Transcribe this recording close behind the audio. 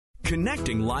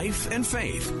Connecting life and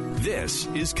faith. This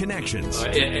is Connections.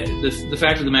 The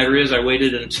fact of the matter is I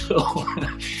waited until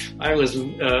I was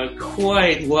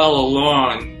quite well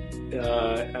along.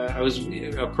 I was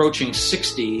approaching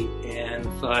 60 and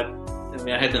thought,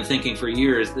 I had been thinking for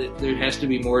years that there has to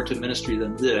be more to ministry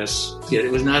than this. Yet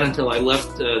it was not until I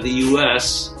left the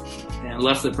U.S. and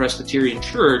left the Presbyterian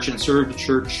Church and served a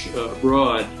church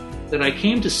abroad that I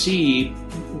came to see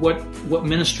what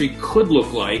ministry could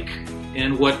look like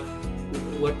and what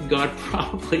God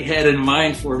probably had in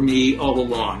mind for me all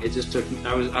along. It just took me,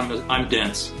 I'm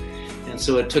dense. And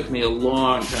so it took me a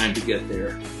long time to get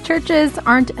there. Churches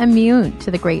aren't immune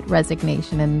to the Great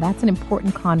Resignation, and that's an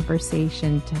important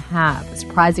conversation to have.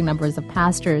 Surprising numbers of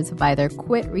pastors have either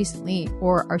quit recently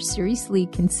or are seriously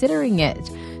considering it.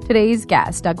 Today's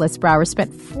guest, Douglas Brower,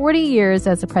 spent 40 years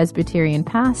as a Presbyterian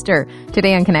pastor.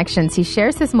 Today on Connections, he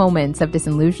shares his moments of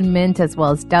disillusionment as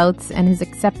well as doubts and his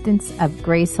acceptance of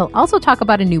grace. He'll also talk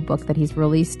about a new book that he's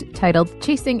released titled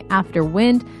Chasing After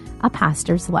Wind, A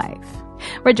Pastor's Life.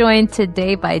 We're joined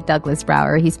today by Douglas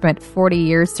Brower. He spent 40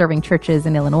 years serving churches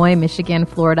in Illinois, Michigan,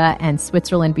 Florida, and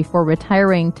Switzerland before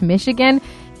retiring to Michigan.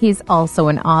 He's also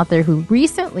an author who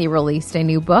recently released a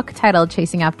new book titled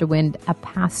Chasing After Wind, A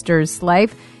Pastor's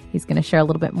Life. He's going to share a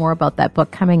little bit more about that book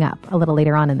coming up a little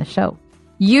later on in the show.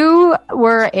 You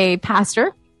were a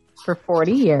pastor for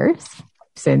 40 years,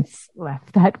 since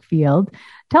left that field.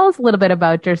 Tell us a little bit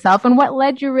about yourself and what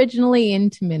led you originally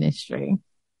into ministry.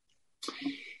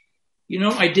 You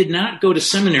know, I did not go to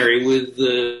seminary with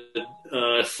the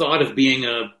thought of being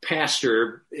a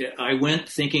pastor. I went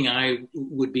thinking I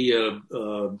would be a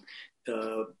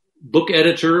book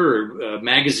editor or a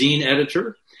magazine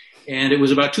editor. And it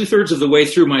was about 2/3 of the way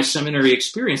through my seminary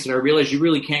experience that I realized you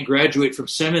really can't graduate from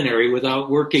seminary without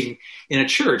working in a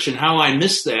church. And how I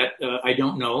missed that, I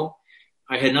don't know.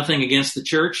 I had nothing against the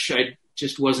church. I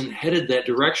just wasn't headed that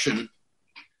direction.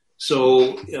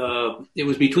 So it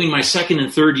was between my second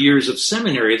and third years of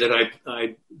seminary that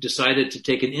I decided to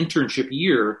take an internship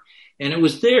year. And it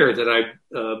was there that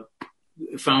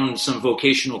I found some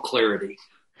vocational clarity.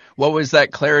 What was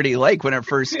that clarity like when it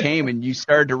first came and you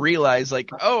started to realize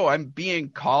like, oh, I'm being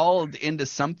called into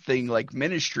something like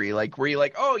ministry? Like, were you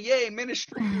like, oh, yay,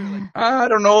 ministry? You're like, I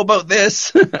don't know about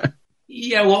this.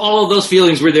 Yeah, well, all of those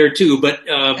feelings were there too. But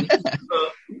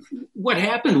what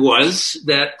happened was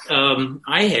that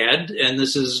I had, and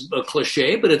this is a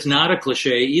cliche, but it's not a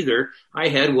cliche either, I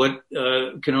had what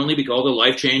can only be called a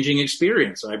life-changing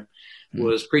experience. I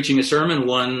was preaching a sermon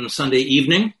one Sunday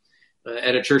evening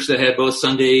at a church that had both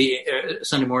Sunday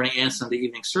morning and Sunday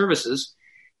evening services.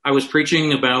 I was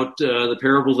preaching about the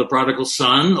parable of the prodigal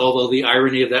son, although the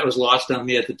irony of that was lost on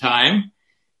me at the time.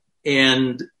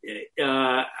 And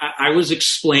I was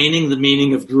explaining the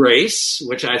meaning of grace,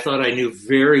 which I thought I knew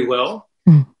very well.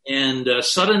 And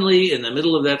suddenly, in the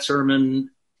middle of that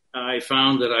sermon, I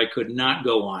found that I could not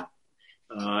go on.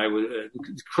 I was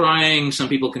crying. Some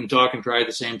people can talk and cry at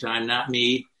the same time, not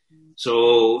me.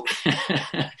 So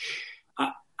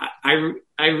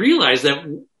I realized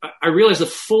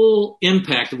the full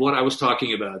impact of what I was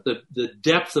talking about, the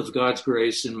depth of God's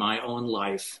grace in my own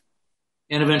life.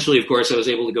 And eventually, of course, I was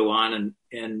able to go on,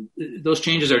 and those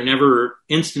changes are never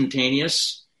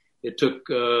instantaneous. It took,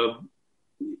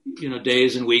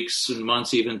 days and weeks and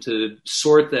months even to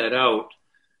sort that out.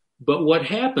 But what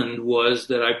happened was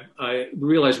that I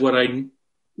realized what I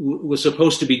was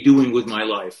supposed to be doing with my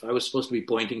life. I was supposed to be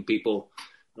pointing people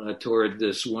toward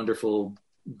this wonderful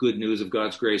good news of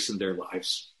God's grace in their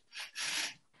lives.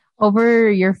 Over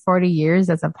your 40 years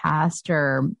as a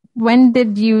pastor, when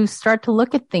did you start to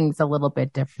look at things a little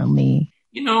bit differently?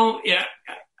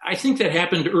 I think that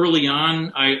happened early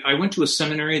on. I went to a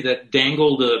seminary that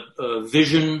dangled a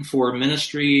vision for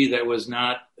ministry that was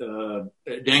not,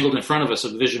 dangled in front of us a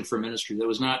vision for ministry that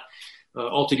was not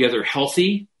altogether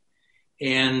healthy.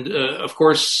 And of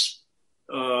course,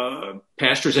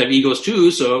 pastors have egos too,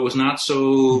 so it was not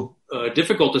so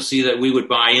difficult to see that we would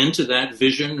buy into that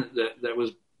vision that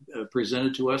was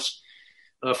presented to us.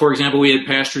 For example, we had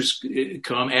pastors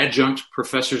come, adjunct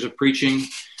professors of preaching,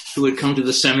 who would come to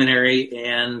the seminary,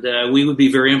 and we would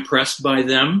be very impressed by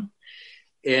them.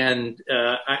 And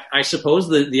I suppose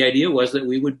the idea was that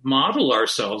we would model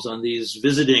ourselves on these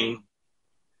visiting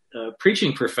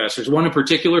preaching professors. One in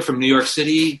particular from New York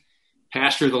City,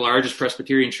 pastor of the largest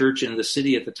Presbyterian church in the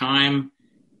city at the time.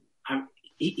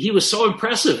 He was so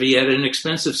impressive. He had an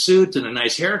expensive suit and a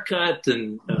nice haircut,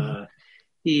 and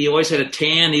he always had a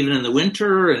tan even in the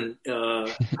winter. And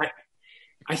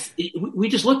we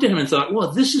just looked at him and thought,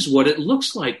 well, this is what it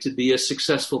looks like to be a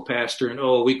successful pastor. And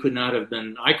I could not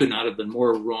have been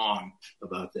more wrong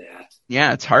about that.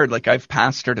 Yeah, it's hard. Like, I've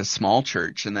pastored a small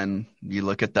church, and then you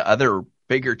look at the other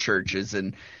bigger churches,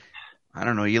 and I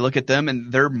don't know, you look at them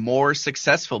and they're more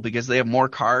successful because they have more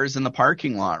cars in the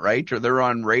parking lot, right? Or they're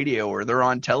on radio, or they're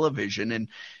on television, and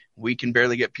we can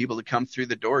barely get people to come through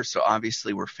the door. So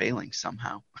obviously we're failing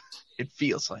somehow. It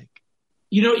feels like.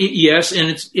 Yes, and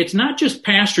it's not just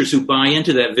pastors who buy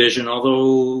into that vision,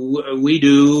 although we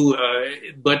do,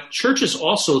 but churches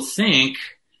also think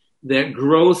that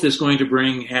growth is going to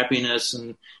bring happiness.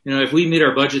 And, if we meet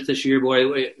our budget this year,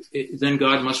 boy, then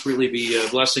God must really be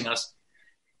blessing us.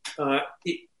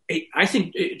 I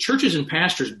think churches and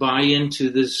pastors buy into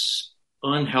this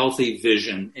unhealthy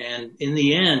vision, and in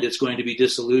the end, it's going to be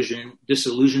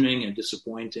disillusioning and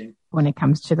disappointing. When it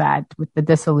comes to that, with the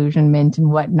disillusionment and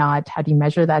whatnot, how do you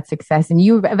measure that success? And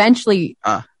you eventually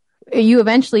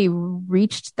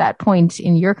reached that point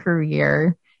in your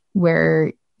career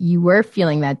where you were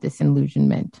feeling that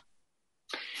disillusionment.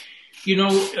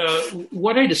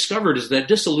 What I discovered is that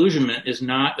disillusionment is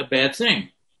not a bad thing,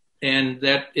 and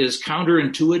that is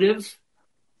counterintuitive.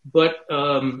 But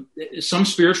some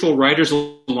spiritual writers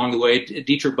along the way,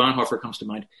 Dietrich Bonhoeffer comes to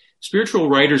mind, spiritual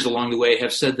writers along the way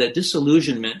have said that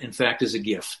disillusionment, in fact, is a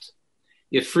gift.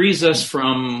 It frees us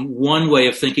from one way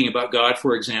of thinking about God,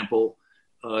 for example,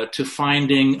 to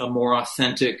finding a more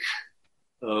authentic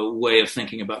way of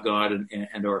thinking about God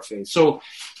and our faith. So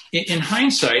in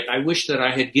hindsight, I wish that I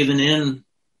had given in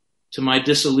to my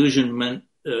disillusionment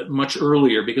much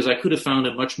earlier, because I could have found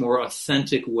a much more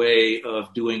authentic way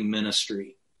of doing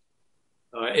ministry.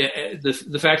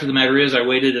 The fact of the matter is, I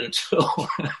waited until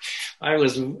I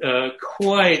was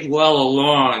quite well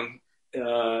along.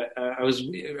 I was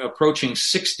approaching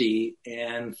 60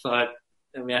 and thought,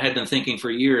 I had been thinking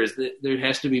for years that there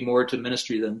has to be more to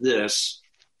ministry than this.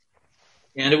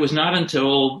 And it was not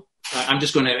until, I'm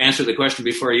just going to answer the question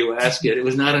before you ask it. It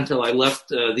was not until I left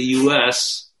the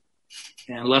U.S.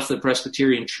 and left the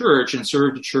Presbyterian Church and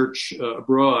served a church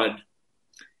abroad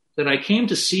that I came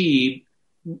to see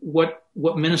what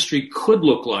ministry could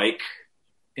look like,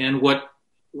 and what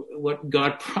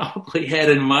God probably had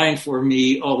in mind for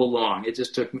me all along. It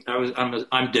just took me,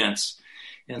 I'm dense.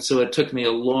 And so it took me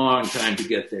a long time to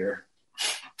get there.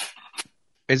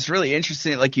 It's really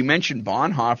interesting. Like you mentioned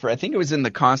Bonhoeffer, I think it was in the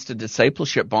Cost of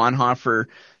Discipleship, Bonhoeffer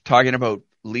talking about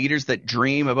leaders that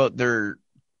dream about their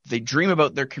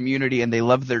community, and they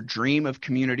love their dream of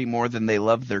community more than they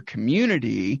love their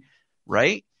community,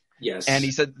 right? Yes. And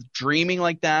he said dreaming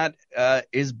like that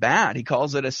is bad. He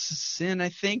calls it a sin, I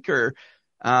think, or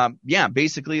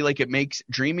basically, like,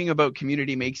 dreaming about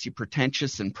community makes you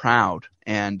pretentious and proud,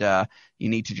 and you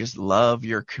need to just love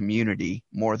your community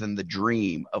more than the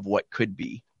dream of what could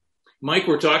be. Mike,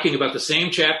 we're talking about the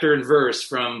same chapter and verse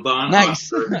from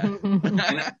Bonhoeffer.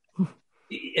 Nice.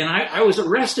 And I was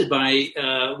arrested by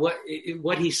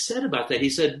what he said about that.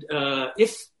 He said,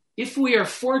 if we are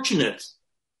fortunate,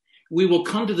 we will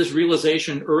come to this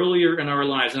realization earlier in our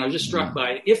lives. And I was just struck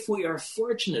by, if we are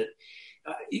fortunate,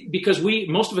 because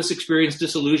most of us experience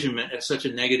disillusionment as such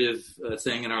a negative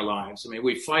thing in our lives.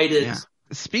 We fight it. Yeah.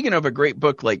 Speaking of a great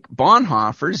book like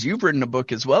Bonhoeffer's, you've written a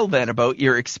book as well, then, about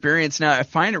your experience. Now, I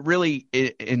find it really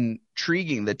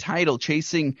intriguing, the title,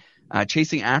 Chasing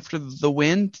After the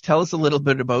Wind. Tell us a little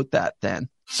bit about that, then.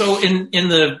 So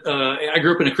I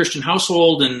grew up in a Christian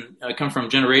household, and I come from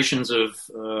generations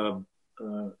of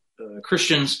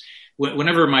Christians.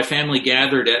 Whenever my family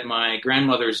gathered at my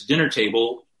grandmother's dinner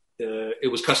table,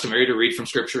 it was customary to read from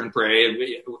Scripture and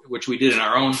pray, which we did in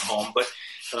our own home. But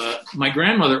my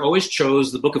grandmother always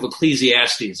chose the book of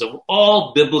Ecclesiastes. Of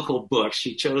all biblical books,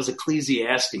 she chose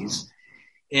Ecclesiastes.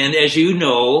 And as you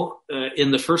know,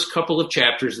 in the first couple of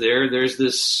chapters there's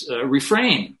this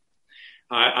refrain.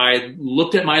 I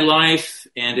looked at my life,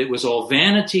 and it was all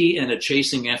vanity and a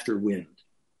chasing after wind.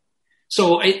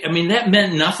 So, that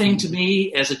meant nothing to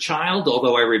me as a child,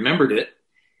 although I remembered it.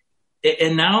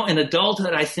 And now in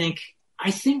adulthood, I think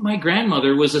my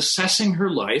grandmother was assessing her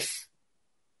life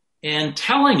and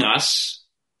telling us,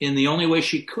 in the only way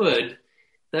she could,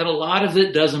 that a lot of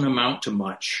it doesn't amount to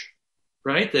much,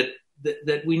 right?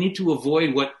 That we need to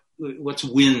avoid what's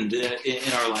wind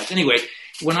in our lives. Anyway,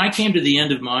 when I came to the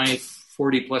end of my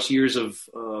 40 plus years of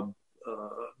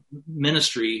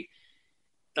ministry,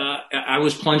 I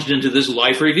was plunged into this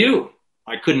life review.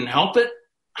 I couldn't help it.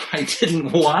 I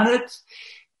didn't want it,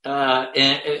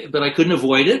 but I couldn't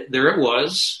avoid it. There it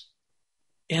was.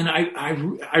 And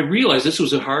I realized this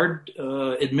was a hard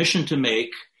admission to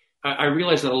make, I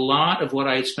realized that a lot of what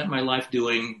I had spent my life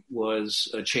doing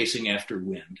was chasing after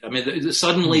wind. I mean,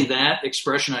 suddenly that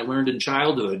expression I learned in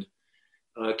childhood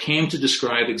came to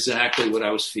describe exactly what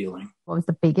I was feeling. What was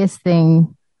the biggest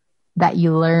thing that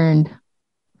you learned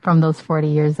from those 40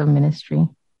 years of ministry?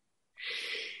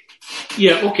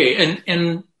 Yeah, okay.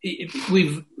 And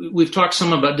we've talked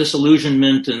some about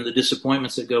disillusionment and the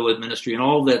disappointments that go with ministry, and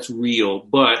all of that's real.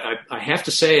 But I have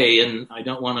to say, and I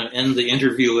don't want to end the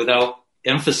interview without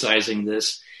emphasizing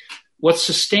this, what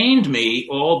sustained me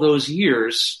all those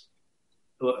years,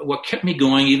 what kept me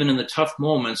going even in the tough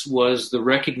moments, was the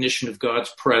recognition of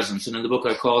God's presence. And in the book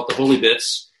I call it the Holy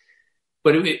Bits.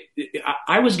 But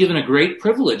I was given a great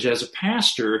privilege as a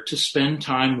pastor to spend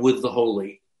time with the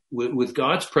holy, with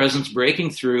God's presence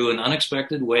breaking through in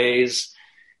unexpected ways,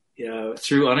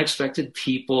 through unexpected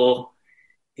people.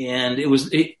 And it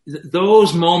was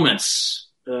those moments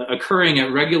occurring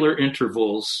at regular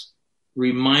intervals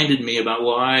reminded me about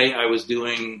why I was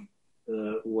doing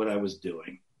what I was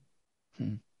doing.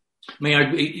 May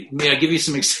I give you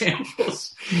some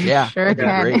examples? Yeah, sure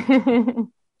can. Great.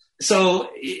 So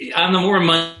on the more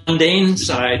mundane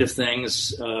side of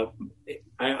things,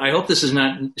 I hope this is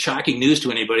not shocking news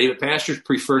to anybody, but pastors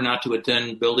prefer not to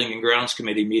attend building and grounds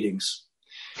committee meetings.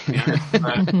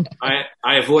 I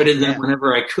avoided them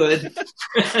whenever I could.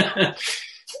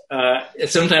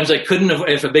 Sometimes I couldn't,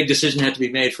 if a big decision had to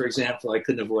be made, for example, I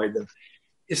couldn't avoid them.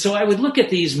 So I would look at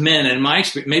these men, and my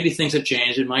experience, maybe things have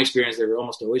changed. In my experience, they were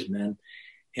almost always men,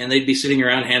 and they'd be sitting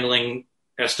around handling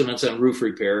estimates on roof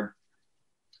repair.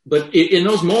 But in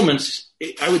those moments,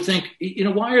 I would think,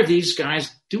 why are these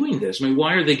guys doing this? I mean,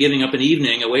 why are they giving up an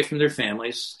evening away from their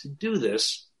families to do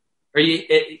this? Are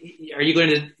you going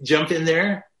to jump in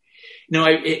there?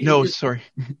 No, sorry.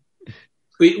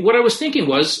 What I was thinking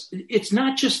was, it's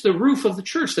not just the roof of the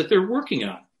church that they're working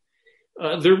on.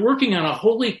 They're working on a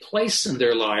holy place in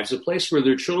their lives, a place where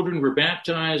their children were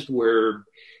baptized, where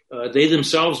they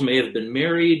themselves may have been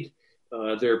married.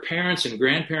 Their parents and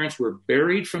grandparents were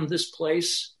buried from this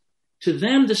place. To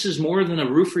them, this is more than a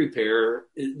roof repair.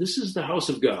 This is the house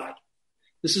of God.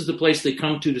 This is the place they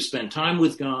come to spend time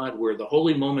with God, where the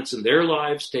holy moments in their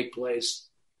lives take place.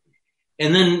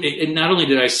 And then not only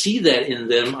did I see that in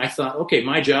them, I thought, okay,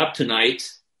 my job tonight,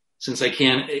 since I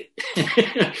can't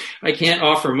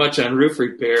offer much on roof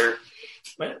repair,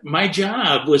 but my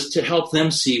job was to help them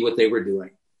see what they were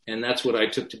doing. And that's what I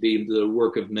took to be the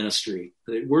work of ministry.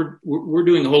 We're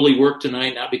doing holy work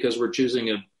tonight, not because we're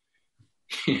choosing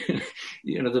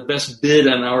the best bid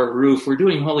on our roof. We're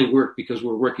doing holy work because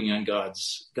we're working on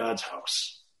God's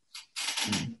house.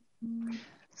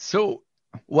 So,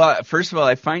 well, first of all,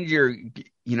 I find your,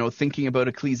 thinking about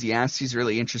Ecclesiastes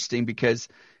really interesting, because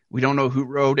we don't know who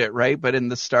wrote it, right? But in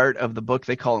the start of the book,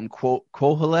 they call him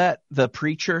Kohelet, the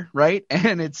preacher, right?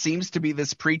 And it seems to be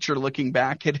this preacher looking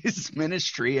back at his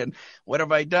ministry and what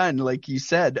have I done, like you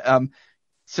said.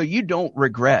 So you don't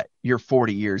regret your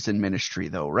 40 years in ministry,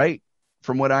 though, right?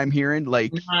 From what I'm hearing,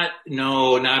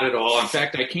 No, not at all. In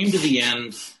fact, I came to the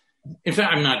end. In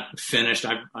fact, I'm not finished.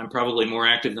 I'm probably more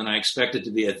active than I expected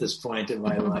to be at this point in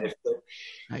my life. But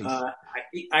nice.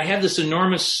 I have this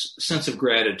enormous sense of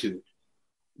gratitude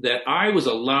that I was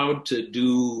allowed to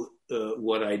do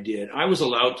what I did. I was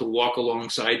allowed to walk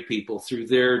alongside people through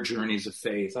their journeys of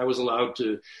faith. I was allowed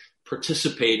to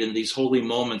participate in these holy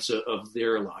moments of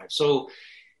their lives. So,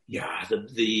 yeah,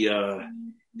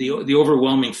 the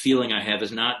overwhelming feeling I have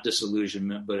is not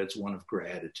disillusionment, but it's one of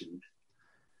gratitude.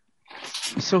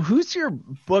 So who's your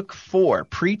book for?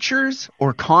 Preachers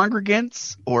or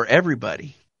congregants or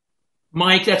everybody?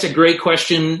 Mike, that's a great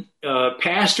question.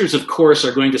 Pastors, of course,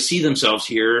 are going to see themselves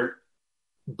here,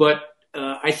 but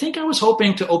I think I was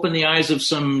hoping to open the eyes of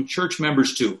some church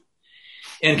members too.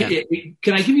 And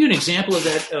can I give you an example of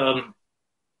that?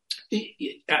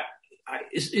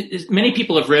 Many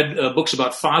people have read books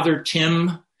about Father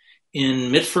Tim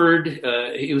in Mitford.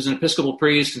 He was an Episcopal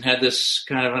priest and had this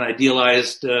kind of an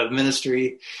idealized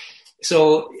ministry.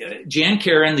 So Jan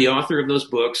Karen, the author of those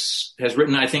books, has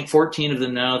written, I think, 14 of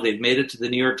them now. They've made it to the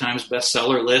New York Times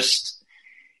bestseller list.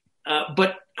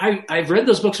 But I've read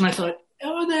those books and I thought,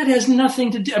 that has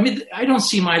nothing to do. I mean, I don't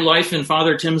see my life in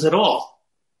Father Tim's at all.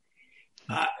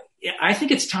 I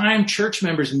think it's time church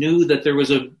members knew that there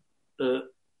was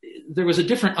a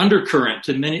different undercurrent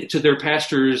to their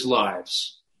pastors'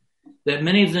 lives. That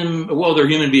many of them, well, they're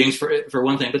human beings for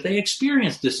one thing, but they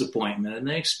experience disappointment and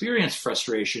they experience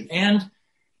frustration. And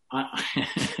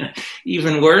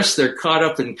even worse, they're caught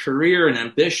up in career and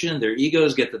ambition. Their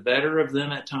egos get the better of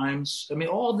them at times. I mean,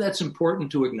 all that's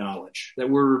important to acknowledge, that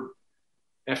we're,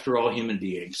 after all, human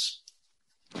beings.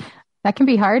 That can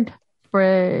be hard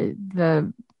for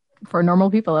the for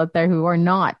normal people out there who are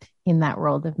not in that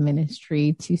world of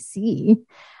ministry to see.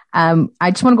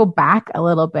 I just want to go back a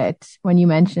little bit when you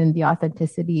mentioned the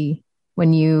authenticity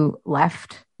when you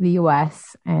left the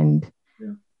US and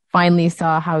finally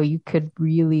saw how you could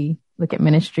really look at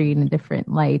ministry in a different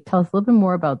light. Tell us a little bit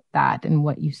more about that and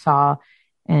what you saw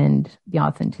and the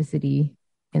authenticity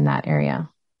in that area.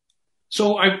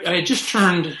 So I just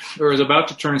turned, or was about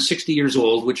to turn 60 years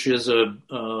old, which is a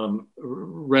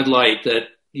red light that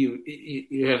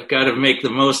you have got to make the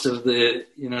most of the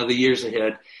years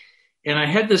ahead. And I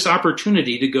had this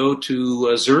opportunity to go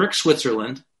to Zurich,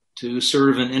 Switzerland, to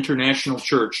serve an international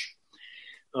church.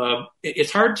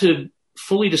 It's hard to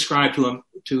fully describe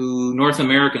to North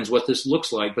Americans what this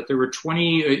looks like, but there were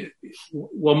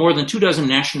more than 24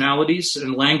 nationalities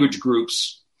and language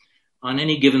groups on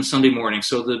any given Sunday morning.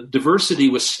 So the diversity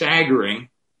was staggering.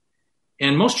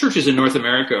 And most churches in North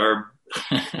America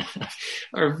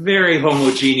are very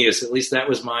homogeneous. At least that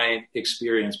was my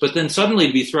experience. But then suddenly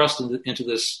to be thrust into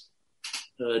this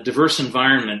diverse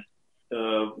environment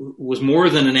was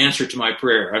more than an answer to my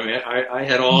prayer. I mean, I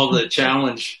had all the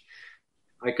challenge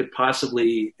I could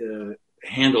possibly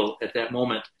handle at that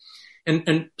moment.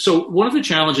 And so one of the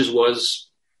challenges was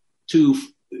to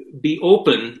be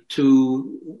open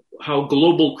to how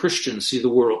global Christians see the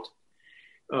world.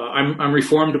 I'm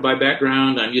Reformed by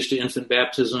background. I'm used to infant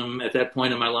baptism. At that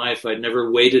point in my life, I'd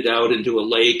never waded out into a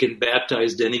lake and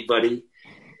baptized anybody.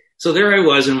 So there I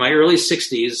was in my early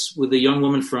 60s with a young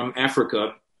woman from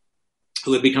Africa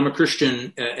who had become a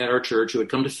Christian at our church, who had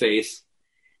come to faith.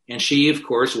 And she, of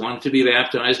course, wanted to be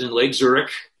baptized in Lake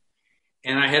Zurich.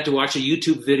 And I had to watch a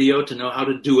YouTube video to know how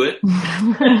to do it.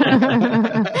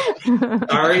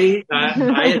 Sorry,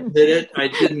 I admit it. I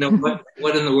didn't know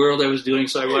what in the world I was doing.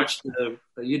 So I watched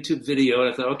a YouTube video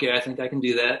and I thought, okay, I think I can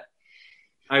do that.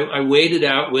 I waded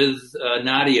out with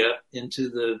Nadia into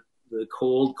the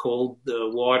cold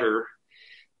water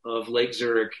of Lake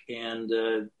Zurich.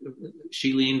 And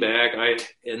she leaned back.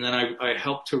 And then I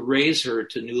helped to raise her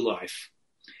to new life.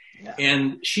 Yeah.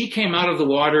 And she came out of the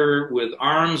water with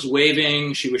arms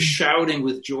waving. She was shouting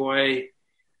with joy.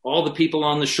 All the people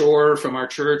on the shore from our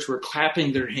church were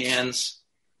clapping their hands.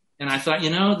 And I thought,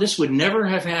 this would never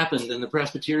have happened in the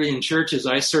Presbyterian churches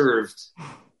I served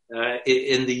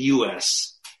in the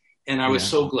U.S. And I was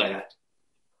so glad.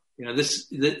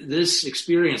 This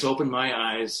experience opened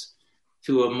my eyes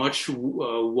to a much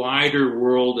wider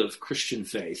world of Christian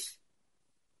faith.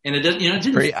 And it didn't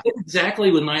fit exactly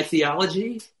with my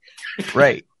theology.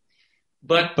 Right.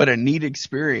 But a neat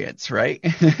experience, right?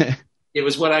 It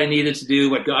was what I needed to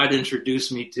do, what God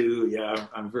introduced me to. Yeah,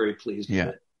 I'm very pleased with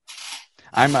it.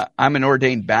 I'm an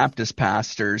ordained Baptist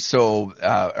pastor, so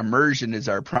immersion is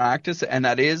our practice. And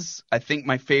that is, I think,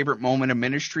 my favorite moment of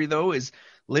ministry, though, is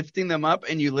lifting them up,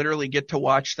 and you literally get to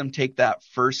watch them take that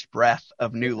first breath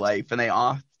of new life. And they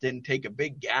often take a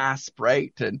big gasp,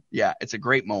 right? And it's a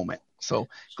great moment. So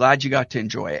glad you got to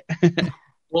enjoy it.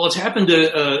 Well, it's happened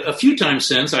a few times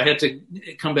since. I had to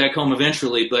come back home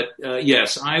eventually. But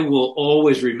yes, I will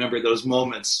always remember those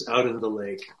moments out in the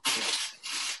lake.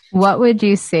 What would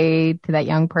you say to that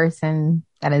young person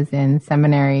that is in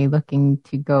seminary looking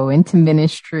to go into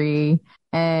ministry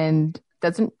and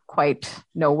doesn't quite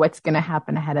know what's going to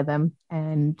happen ahead of them?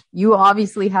 And you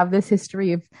obviously have this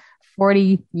history of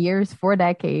 40 years, 4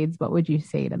 decades. What would you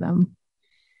say to them?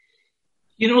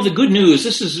 The good news,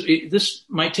 this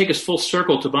might take us full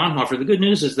circle to Bonhoeffer. The good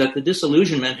news is that the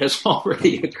disillusionment has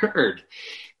already occurred.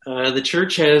 The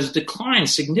church has declined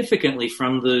significantly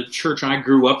from the church I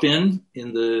grew up in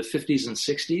the 50s and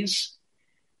 60s.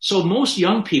 So most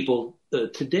young people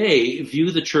today view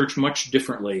the church much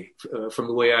differently from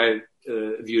the way I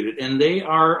viewed it. And they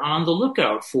are on the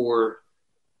lookout for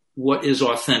what is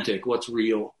authentic, what's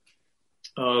real.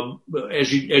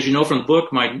 As you know from the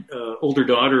book, my older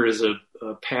daughter is a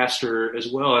pastor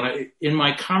as well. And in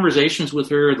my conversations with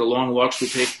her, the long walks we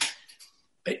take,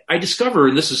 I discover,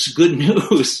 and this is good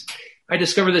news, I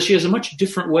discover that she has a much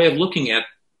different way of looking at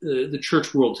the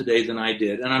church world today than I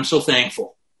did. And I'm so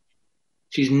thankful.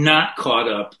 She's not caught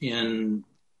up in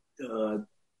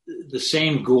the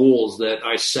same goals that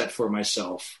I set for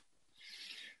myself.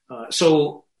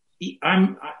 So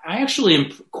I actually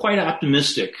am quite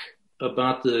optimistic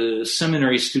about the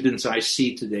seminary students I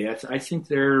see today. I think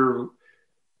their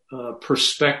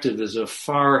perspective is a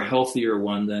far healthier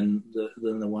one than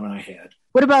the one I had.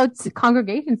 What about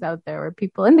congregations out there or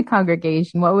people in the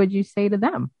congregation? What would you say to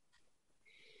them?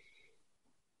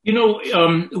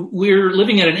 We're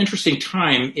living at an interesting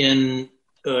time in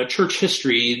church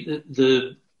history.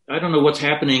 I don't know what's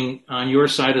happening on your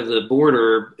side of the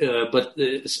border, but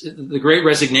the Great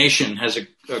Resignation has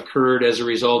occurred as a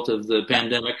result of the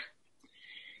pandemic.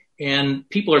 And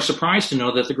people are surprised to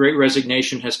know that the Great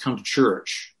Resignation has come to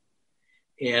church.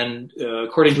 And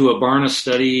according to a Barna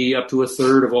study, up to a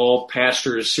third of all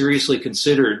pastors seriously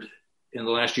considered in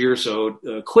the last year or so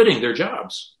quitting their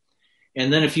jobs.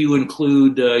 And then if you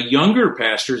include younger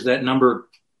pastors, that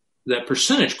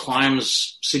percentage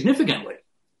climbs significantly.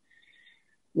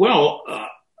 Well,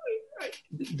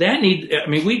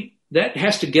 that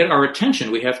has to get our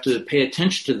attention. We have to pay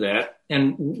attention to that.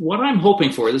 And what I'm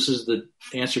hoping for, this is the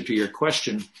answer to your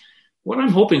question, what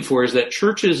I'm hoping for is that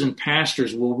churches and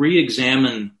pastors will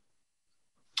re-examine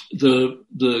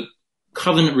the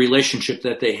covenant relationship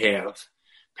that they have.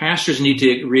 Pastors need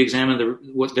to re-examine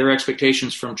what their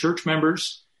expectations from church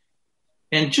members.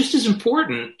 And just as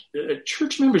important,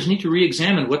 church members need to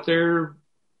re-examine what they're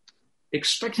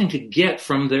expecting to get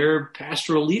from their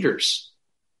pastoral leaders.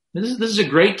 This is a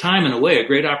great time, in a way, a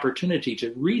great opportunity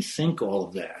to rethink all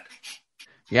of that.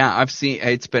 Yeah, I've seen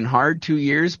it's been hard 2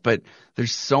 years, but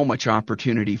there's so much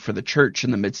opportunity for the church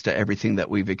in the midst of everything that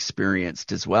we've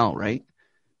experienced as well, right?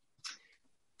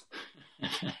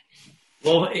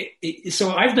 Well,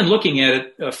 so I've been looking at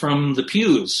it from the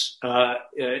pews. I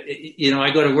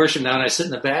go to worship now and I sit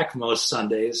in the back most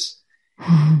Sundays.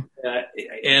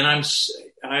 And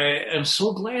I am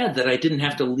so glad that I didn't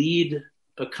have to lead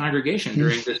a congregation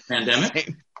during this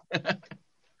pandemic.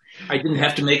 I didn't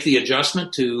have to make the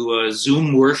adjustment to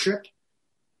Zoom worship.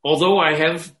 Although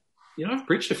I've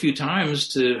preached a few times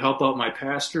to help out my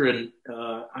pastor, and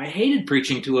I hated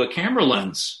preaching to a camera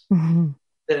lens. Mm-hmm.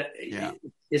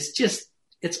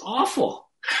 It's awful.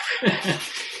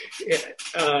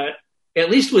 At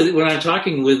least when I'm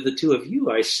talking with the two of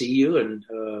you, I see you, and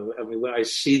I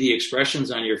see the expressions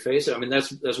on your face. I mean,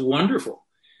 that's wonderful.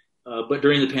 But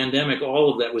during the pandemic,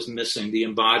 all of that was missing. The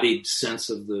embodied sense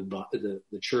of the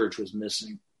church was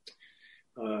missing.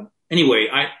 Anyway,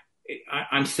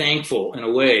 I'm thankful in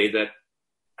a way that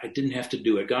I didn't have to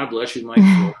do it. God bless you, Mike,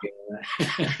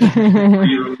 for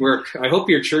your work. I hope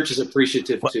your church is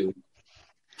appreciative too.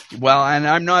 Well, and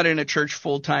I'm not in a church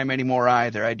full-time anymore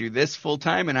either. I do this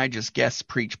full-time, and I just guest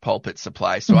preach pulpit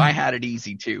supply. So I had it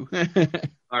easy too.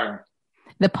 All right.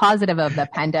 The positive of the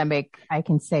pandemic, I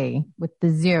can say, with the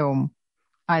Zoom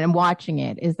and watching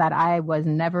it, is that I was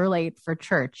never late for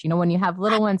church. You know, when you have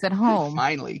little ones at home,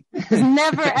 finally, I was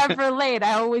never, ever late.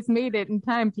 I always made it in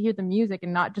time to hear the music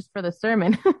and not just for the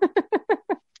sermon.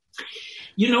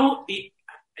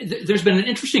 There's been an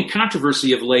interesting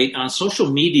controversy of late on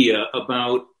social media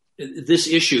about this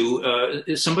issue.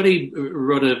 Somebody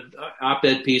wrote an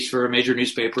op-ed piece for a major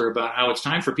newspaper about how it's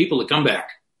time for people to come back.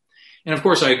 And of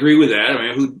course, I agree with that.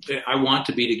 I mean, I want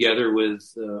to be together with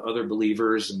other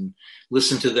believers and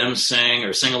listen to them sing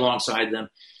or sing alongside them.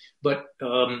 But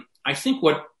I think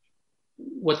what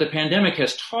the pandemic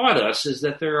has taught us is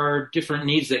that there are different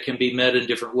needs that can be met in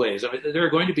different ways. I mean, there are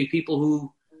going to be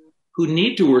people who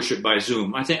need to worship by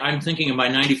Zoom. I'm thinking of my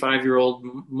 95-year-old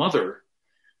mother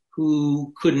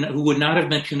who would not have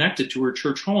been connected to her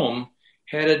church home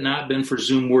had it not been for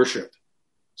Zoom worship.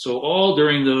 So all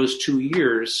during those 2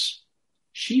 years,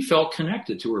 she felt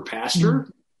connected to her pastor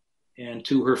and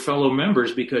to her fellow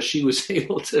members because she was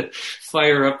able to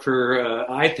fire up her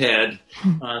iPad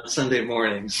on Sunday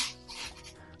mornings.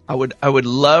 I would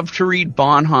love to read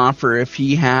Bonhoeffer if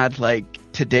he had like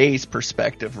today's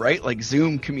perspective, right? Like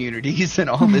Zoom communities and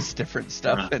all this different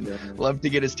stuff, and love to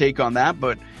get his take on that.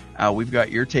 But we've got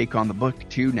your take on the book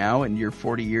too now, and your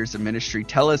 40 years of ministry.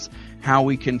 Tell us how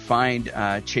we can find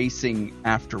Chasing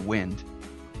After Wind.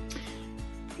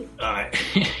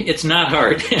 It's not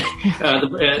hard.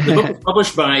 The book is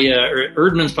published by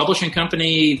Erdman's Publishing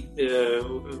Company,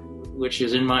 which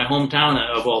is in my hometown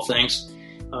of all things.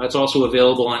 It's also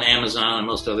available on Amazon, and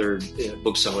most other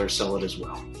booksellers sell it as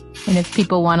well. And if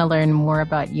people want to learn more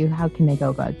about you, how can they go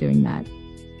about doing that?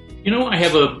 I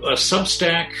have a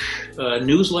Substack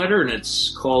newsletter, and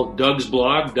it's called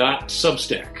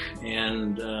DougsBlog.substack.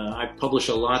 And I publish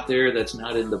a lot there that's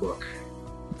not in the book.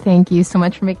 Thank you so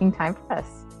much for making time for us.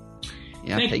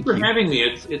 Yeah, thank you for having me.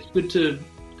 It's good to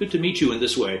meet you in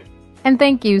this way. And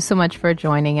thank you so much for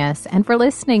joining us and for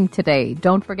listening today.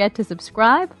 Don't forget to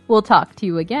subscribe. We'll talk to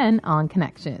you again on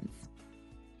Connections.